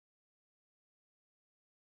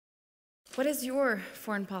What is your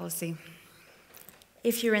foreign policy?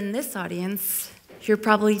 If you're in this audience, you're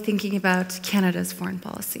probably thinking about Canada's foreign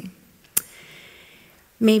policy.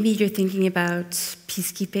 Maybe you're thinking about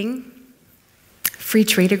peacekeeping, free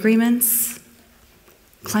trade agreements,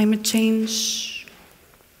 climate change,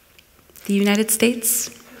 the United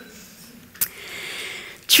States.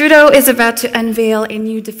 Trudeau is about to unveil a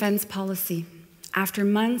new defense policy after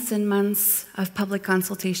months and months of public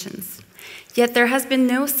consultations. Yet there has been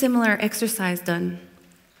no similar exercise done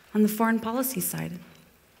on the foreign policy side.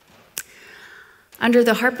 Under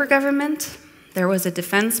the Harper government, there was a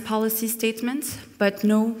defense policy statement, but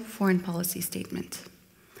no foreign policy statement.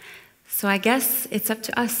 So I guess it's up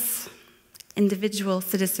to us, individual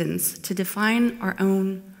citizens, to define our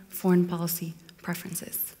own foreign policy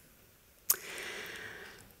preferences.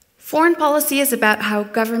 Foreign policy is about how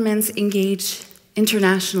governments engage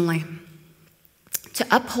internationally. To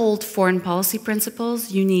uphold foreign policy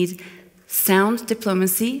principles, you need sound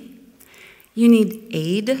diplomacy, you need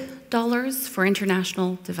aid dollars for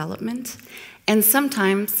international development, and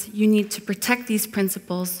sometimes you need to protect these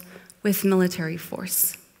principles with military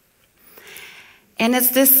force. And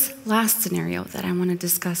it's this last scenario that I want to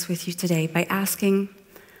discuss with you today by asking,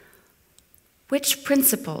 which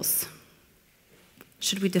principles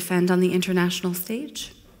should we defend on the international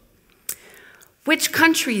stage? Which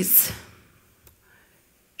countries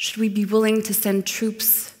should we be willing to send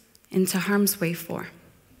troops into harm's way for?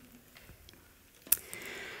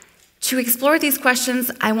 To explore these questions,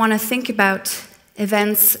 I want to think about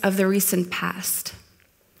events of the recent past.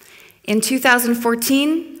 In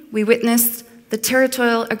 2014, we witnessed the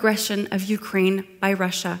territorial aggression of Ukraine by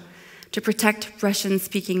Russia to protect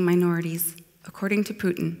Russian-speaking minorities, according to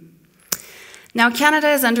Putin. Now, Canada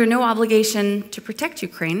is under no obligation to protect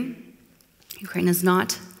Ukraine. Ukraine is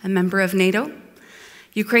not a member of NATO.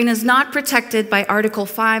 Ukraine is not protected by Article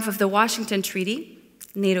 5 of the Washington Treaty,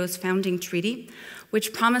 NATO's founding treaty,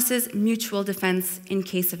 which promises mutual defense in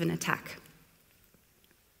case of an attack.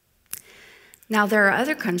 Now, there are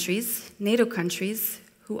other countries, NATO countries,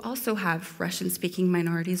 who also have Russian-speaking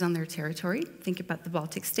minorities on their territory. Think about the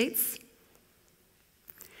Baltic states.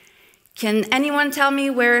 Can anyone tell me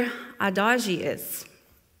where Adaji is?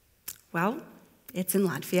 Well, it's in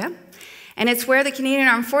Latvia, and it's where the Canadian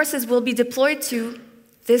Armed Forces will be deployed to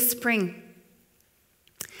this spring.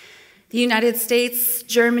 The United States,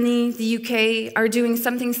 Germany, the UK are doing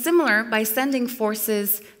something similar by sending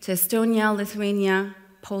forces to Estonia, Lithuania,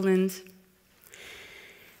 Poland.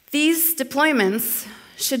 These deployments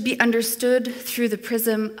should be understood through the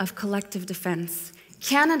prism of collective defense.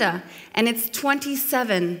 Canada and its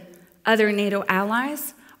 27 other NATO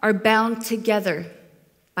allies are bound together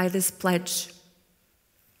by this pledge.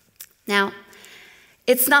 Now,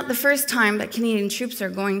 it's not the first time that Canadian troops are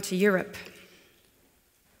going to Europe.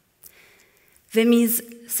 Vimi's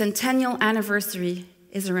centennial anniversary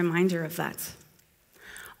is a reminder of that.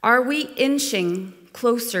 Are we inching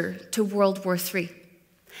closer to World War III?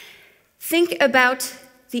 Think about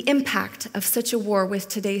the impact of such a war with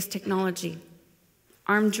today's technology.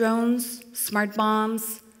 Armed drones, smart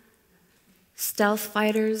bombs, stealth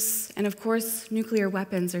fighters, and of course, nuclear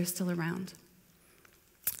weapons are still around.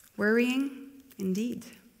 Worrying? Indeed.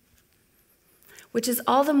 Which is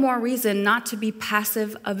all the more reason not to be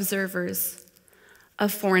passive observers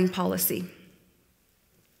of foreign policy.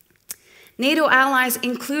 NATO allies,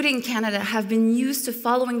 including Canada, have been used to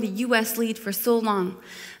following the US lead for so long,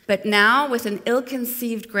 but now with an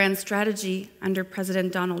ill-conceived grand strategy under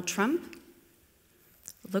President Donald Trump,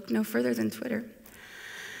 look no further than Twitter,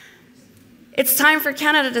 it's time for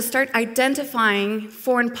Canada to start identifying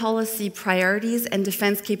foreign policy priorities and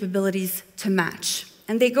defense capabilities to match.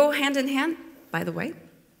 And they go hand in hand, by the way.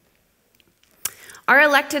 Our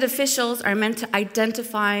elected officials are meant to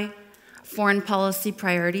identify foreign policy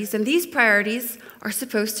priorities, and these priorities are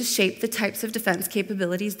supposed to shape the types of defense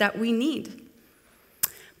capabilities that we need.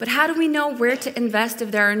 But how do we know where to invest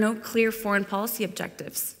if there are no clear foreign policy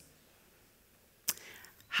objectives?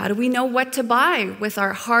 How do we know what to buy with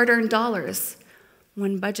our hard-earned dollars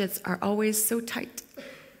when budgets are always so tight?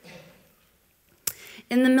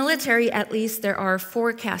 In the military, at least, there are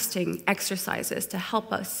forecasting exercises to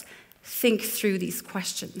help us think through these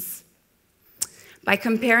questions. By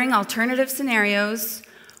comparing alternative scenarios,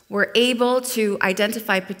 we're able to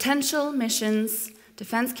identify potential missions,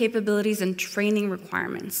 defense capabilities, and training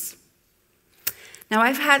requirements. Now,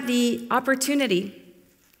 I've had the opportunity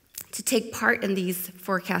to take part in these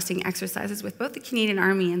forecasting exercises with both the Canadian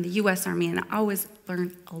Army and the US Army, and I always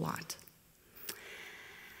learn a lot.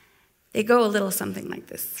 They go a little something like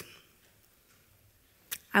this.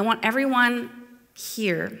 I want everyone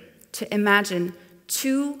here to imagine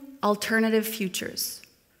two alternative futures.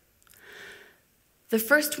 The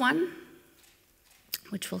first one,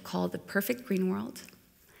 which we'll call the perfect green world,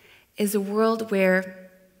 is a world where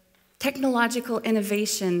technological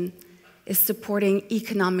innovation is supporting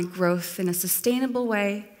economic growth in a sustainable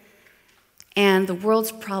way, and the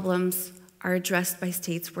world's problems are addressed by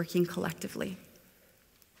states working collectively.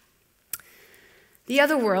 The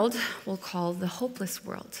other world we'll call the hopeless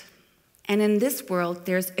world. And in this world,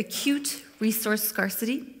 there's acute resource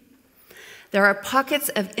scarcity. There are pockets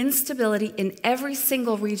of instability in every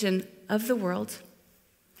single region of the world.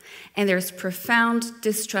 And there's profound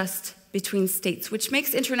distrust between states, which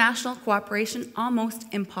makes international cooperation almost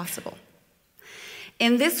impossible.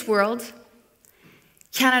 In this world,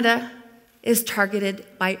 Canada is targeted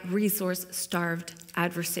by resource-starved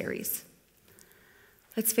adversaries.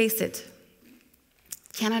 Let's face it,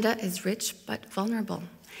 Canada is rich but vulnerable.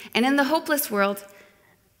 And in the hopeless world,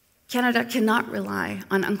 Canada cannot rely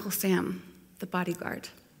on Uncle Sam, the bodyguard.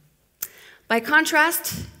 By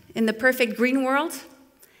contrast, in the perfect green world,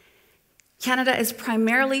 Canada is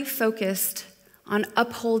primarily focused on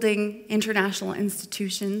upholding international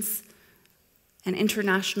institutions and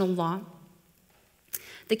international law.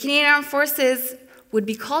 The Canadian Armed Forces would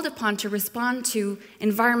be called upon to respond to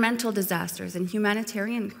environmental disasters and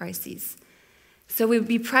humanitarian crises. So we would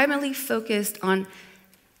be primarily focused on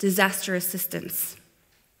disaster assistance,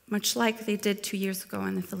 much like they did 2 years ago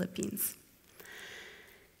in the Philippines.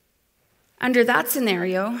 Under that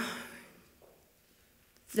scenario,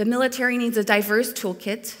 the military needs a diverse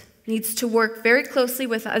toolkit, needs to work very closely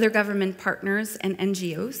with other government partners and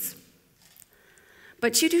NGOs.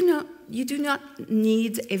 But you do not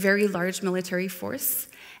need a very large military force,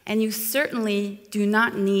 and you certainly do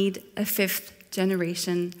not need a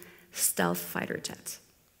fifth-generation stealth fighter jet.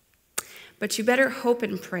 But you better hope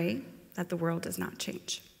and pray that the world does not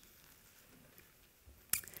change.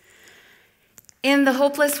 In the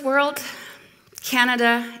hopeless world,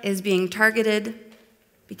 Canada is being targeted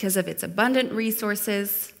because of its abundant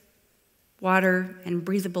resources, water, and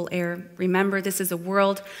breathable air. Remember, this is a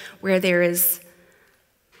world where there is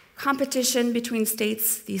competition between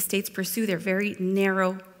states. These states pursue their very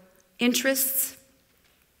narrow interests,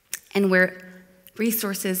 and where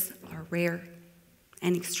resources are rare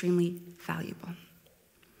and extremely valuable.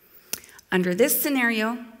 Under this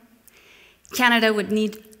scenario, Canada would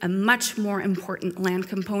need a much more important land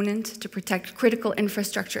component to protect critical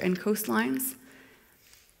infrastructure and coastlines,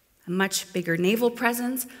 a much bigger naval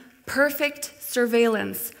presence, perfect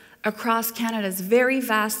surveillance across Canada's very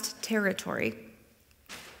vast territory.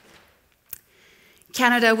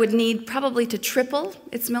 Canada would need probably to triple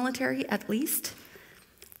its military at least,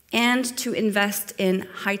 and to invest in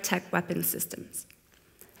high-tech weapon systems.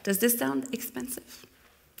 Does this sound expensive?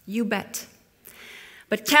 You bet.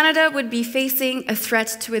 But Canada would be facing a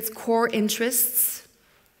threat to its core interests,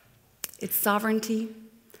 its sovereignty,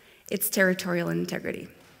 its territorial integrity.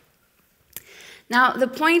 Now, the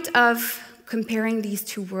point of comparing these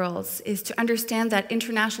two worlds is to understand that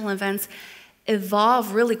international events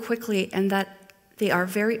evolve really quickly and that they are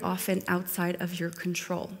very often outside of your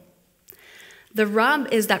control. The rub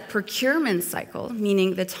is that procurement cycle,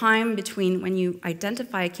 meaning the time between when you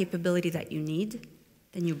identify a capability that you need,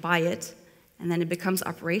 then you buy it, and then it becomes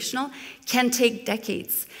operational, can take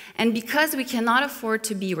decades. And because we cannot afford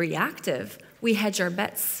to be reactive, we hedge our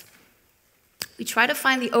bets. We try to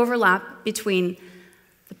find the overlap between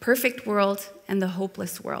the perfect world and the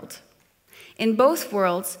hopeless world. In both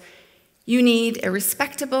worlds, you need a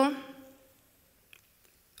respectable,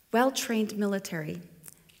 well-trained military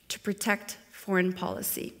to protect foreign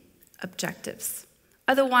policy objectives.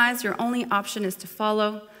 Otherwise, your only option is to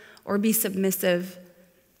follow or be submissive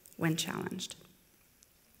when challenged.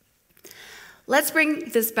 Let's bring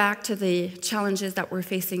this back to the challenges that we're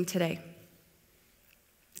facing today.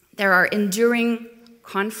 There are enduring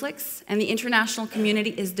conflicts, and the international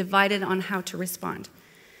community is divided on how to respond.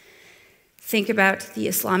 Think about the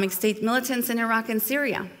Islamic State militants in Iraq and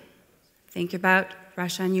Syria. Think about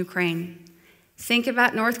Russia and Ukraine. Think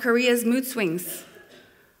about North Korea's mood swings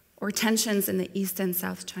or tensions in the East and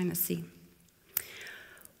South China Sea.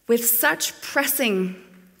 With such pressing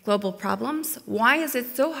global problems, why is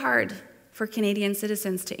it so hard for Canadian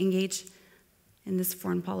citizens to engage in this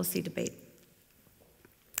foreign policy debate?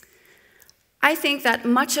 I think that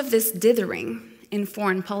much of this dithering in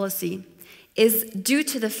foreign policy is due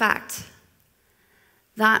to the fact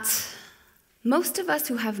that most of us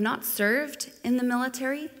who have not served in the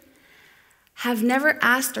military have never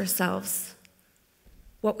asked ourselves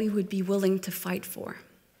what we would be willing to fight for.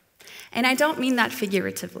 And I don't mean that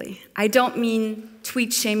figuratively. I don't mean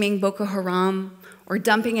tweet-shaming Boko Haram or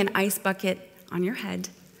dumping an ice bucket on your head.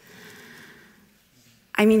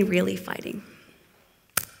 I mean really fighting.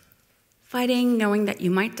 Fighting knowing that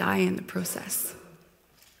you might die in the process.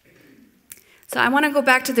 So I want to go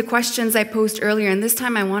back to the questions I posed earlier, and this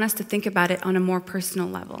time I want us to think about it on a more personal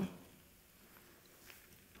level.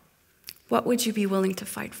 What would you be willing to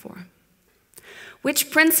fight for?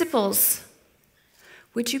 Which principles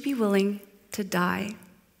would you be willing to die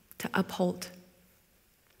to uphold?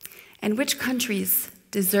 And which countries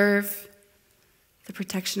deserve the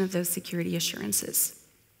protection of those security assurances?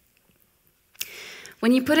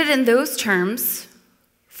 When you put it in those terms,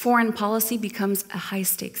 foreign policy becomes a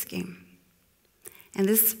high-stakes game. And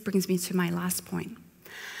this brings me to my last point.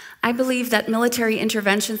 I believe that military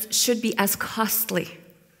interventions should be as costly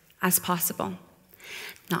as possible.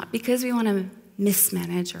 Not because we want to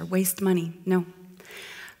mismanage or waste money, no,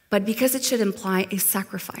 but because it should imply a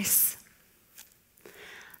sacrifice.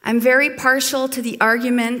 I'm very partial to the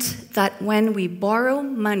argument that when we borrow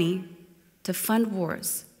money to fund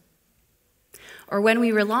wars, or when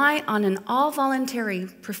we rely on an all-voluntary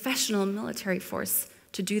professional military force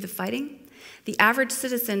to do the fighting, the average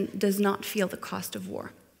citizen does not feel the cost of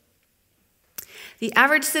war. The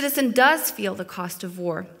average citizen does feel the cost of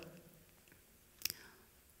war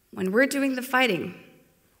when we're doing the fighting,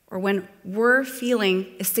 or when we're feeling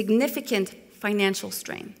a significant financial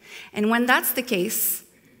strain. And when that's the case,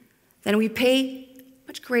 then we pay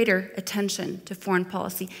much greater attention to foreign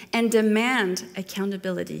policy and demand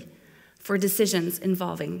accountability for decisions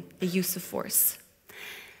involving the use of force.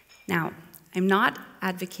 Now, I'm not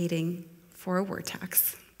advocating for a war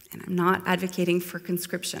tax, and I'm not advocating for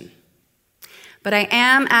conscription. But I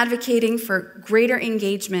am advocating for greater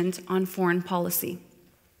engagement on foreign policy.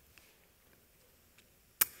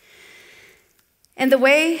 And the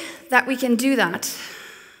way that we can do that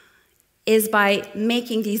is by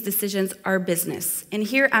making these decisions our business. And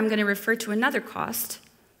here I'm going to refer to another cost,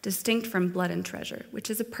 distinct from blood and treasure, which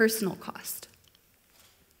is a personal cost.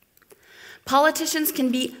 Politicians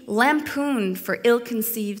can be lampooned for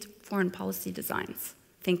ill-conceived foreign policy designs.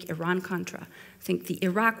 Think Iran-Contra. Think the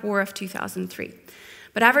Iraq War of 2003.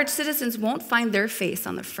 But average citizens won't find their face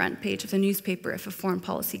on the front page of the newspaper if a foreign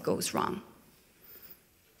policy goes wrong.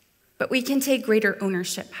 But we can take greater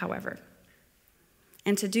ownership, however.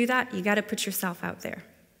 And to do that, you got to put yourself out there.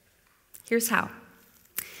 Here's how.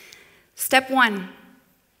 Step 1,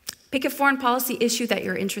 pick a foreign policy issue that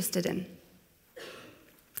you're interested in.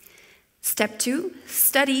 Step 2,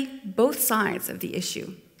 study both sides of the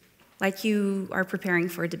issue, like you are preparing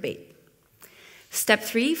for a debate. Step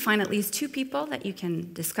 3, find at least 2 people that you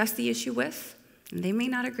can discuss the issue with, and they may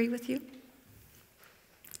not agree with you.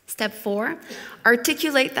 Step 4,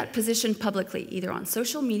 articulate that position publicly, either on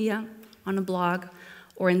social media, on a blog,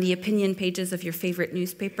 or in the opinion pages of your favorite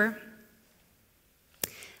newspaper.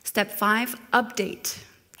 Step 5, update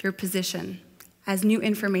your position as new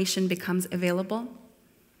information becomes available.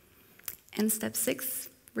 And step 6,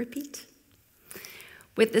 repeat.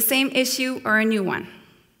 With the same issue or a new one.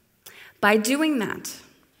 By doing that,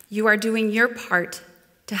 you are doing your part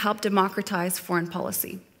to help democratize foreign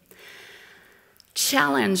policy.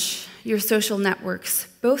 Challenge your social networks,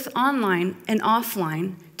 both online and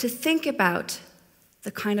offline, to think about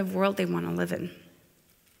the kind of world they want to live in.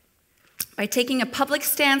 By taking a public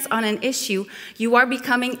stance on an issue, you are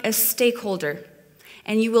becoming a stakeholder,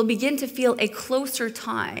 and you will begin to feel a closer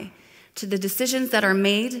tie to the decisions that are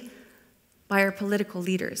made by our political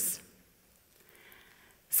leaders.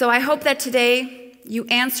 So I hope that today you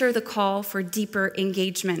answer the call for deeper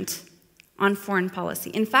engagement on foreign policy.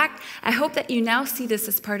 In fact, I hope that you now see this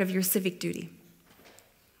as part of your civic duty.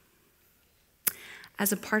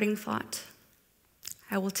 As a parting thought,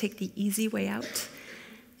 I will take the easy way out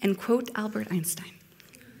and quote Albert Einstein.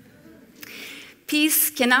 Peace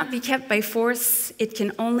cannot be kept by force, it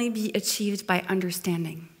can only be achieved by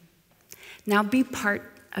understanding. Now be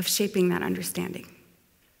part of shaping that understanding.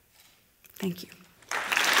 Thank you.